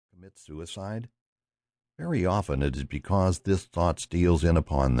commit suicide? Very often it is because this thought steals in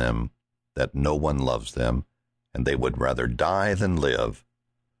upon them that no one loves them, and they would rather die than live.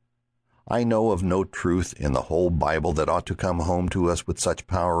 I know of no truth in the whole Bible that ought to come home to us with such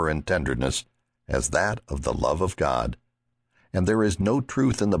power and tenderness as that of the love of God, and there is no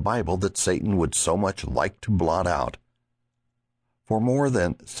truth in the Bible that Satan would so much like to blot out. For more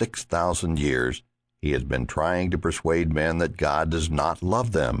than 6,000 years, he has been trying to persuade men that God does not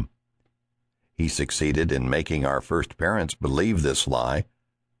love them. He succeeded in making our first parents believe this lie,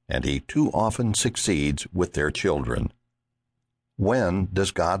 and he too often succeeds with their children. When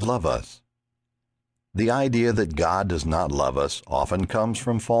does God love us? The idea that God does not love us often comes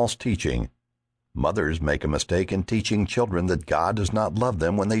from false teaching. Mothers make a mistake in teaching children that God does not love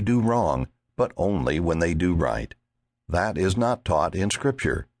them when they do wrong, but only when they do right. That is not taught in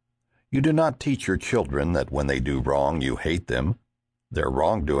Scripture. You do not teach your children that when they do wrong you hate them. Their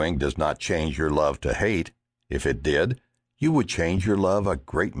wrongdoing does not change your love to hate. If it did, you would change your love a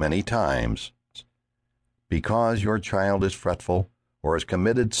great many times. Because your child is fretful or has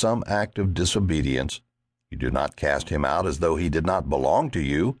committed some act of disobedience, you do not cast him out as though he did not belong to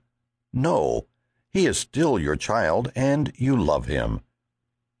you. No, he is still your child, and you love him.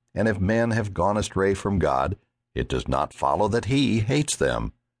 And if men have gone astray from God, it does not follow that he hates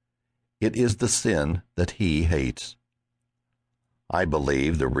them. It is the sin that he hates. I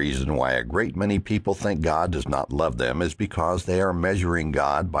believe the reason why a great many people think God does not love them is because they are measuring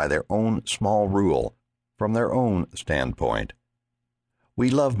God by their own small rule, from their own standpoint. We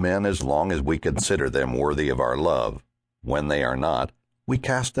love men as long as we consider them worthy of our love. When they are not, we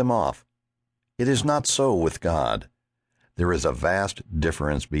cast them off. It is not so with God. There is a vast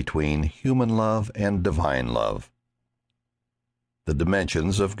difference between human love and divine love. The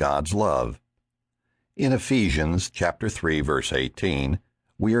dimensions of God's love. In Ephesians chapter 3, verse 18,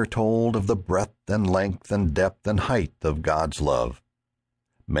 we are told of the breadth and length and depth and height of God's love.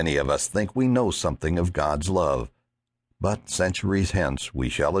 Many of us think we know something of God's love, but centuries hence we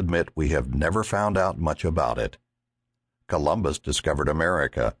shall admit we have never found out much about it. Columbus discovered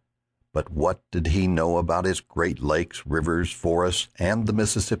America, but what did he know about its great lakes, rivers, forests, and the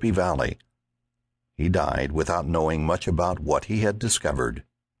Mississippi Valley? He died without knowing much about what he had discovered.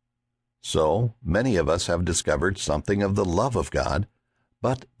 So, many of us have discovered something of the love of God,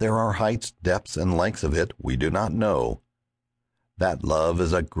 but there are heights, depths, and lengths of it we do not know. That love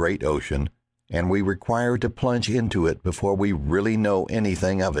is a great ocean, and we require to plunge into it before we really know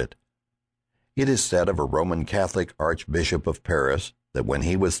anything of it. It is said of a Roman Catholic Archbishop of Paris that when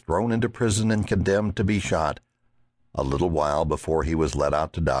he was thrown into prison and condemned to be shot, a little while before he was let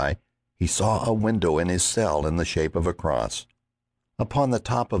out to die, he saw a window in his cell in the shape of a cross. Upon the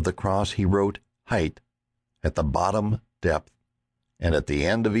top of the cross he wrote height, at the bottom depth, and at the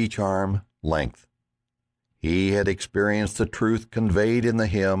end of each arm length. He had experienced the truth conveyed in the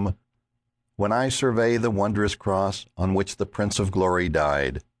hymn, "When I survey the wondrous cross on which the Prince of Glory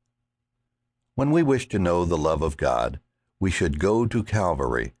died." When we wish to know the love of God, we should go to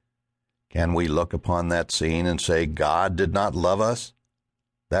Calvary. Can we look upon that scene and say God did not love us?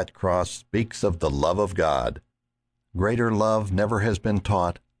 That cross speaks of the love of God. Greater love never has been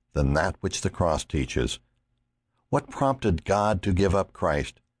taught than that which the cross teaches. What prompted God to give up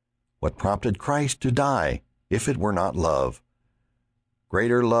Christ? What prompted Christ to die, if it were not love?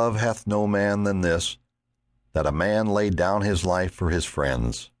 Greater love hath no man than this, that a man lay down his life for his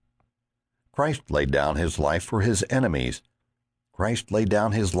friends. Christ laid down his life for his enemies. Christ laid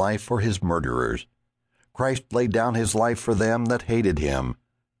down his life for his murderers. Christ laid down his life for them that hated him.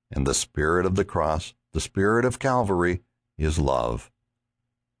 And the spirit of the cross, the spirit of Calvary, is love.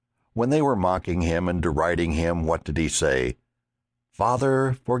 When they were mocking him and deriding him, what did he say?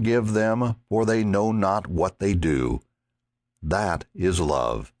 "Father, forgive them, for they know not what they do." That is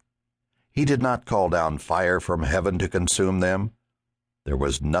love. He did not call down fire from heaven to consume them. There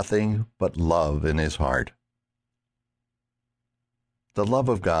was nothing but love in his heart. The love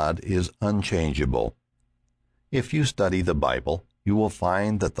of God is unchangeable. If you study the Bible, you will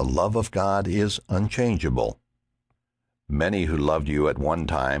find that the love of God is unchangeable. Many who loved you at one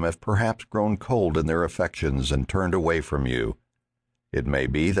time have perhaps grown cold in their affections and turned away from you. It may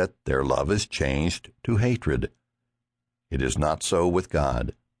be that their love is changed to hatred. It is not so with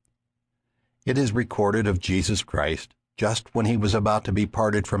God. It is recorded of Jesus Christ, just when he was about to be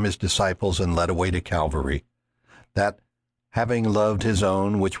parted from his disciples and led away to Calvary, that, having loved his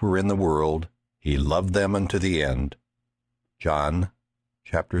own which were in the world, he loved them unto the end. John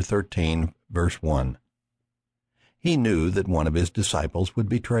chapter 13, verse 1. He knew that one of his disciples would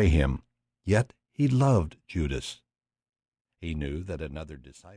betray him, yet he loved Judas. He knew that another disciple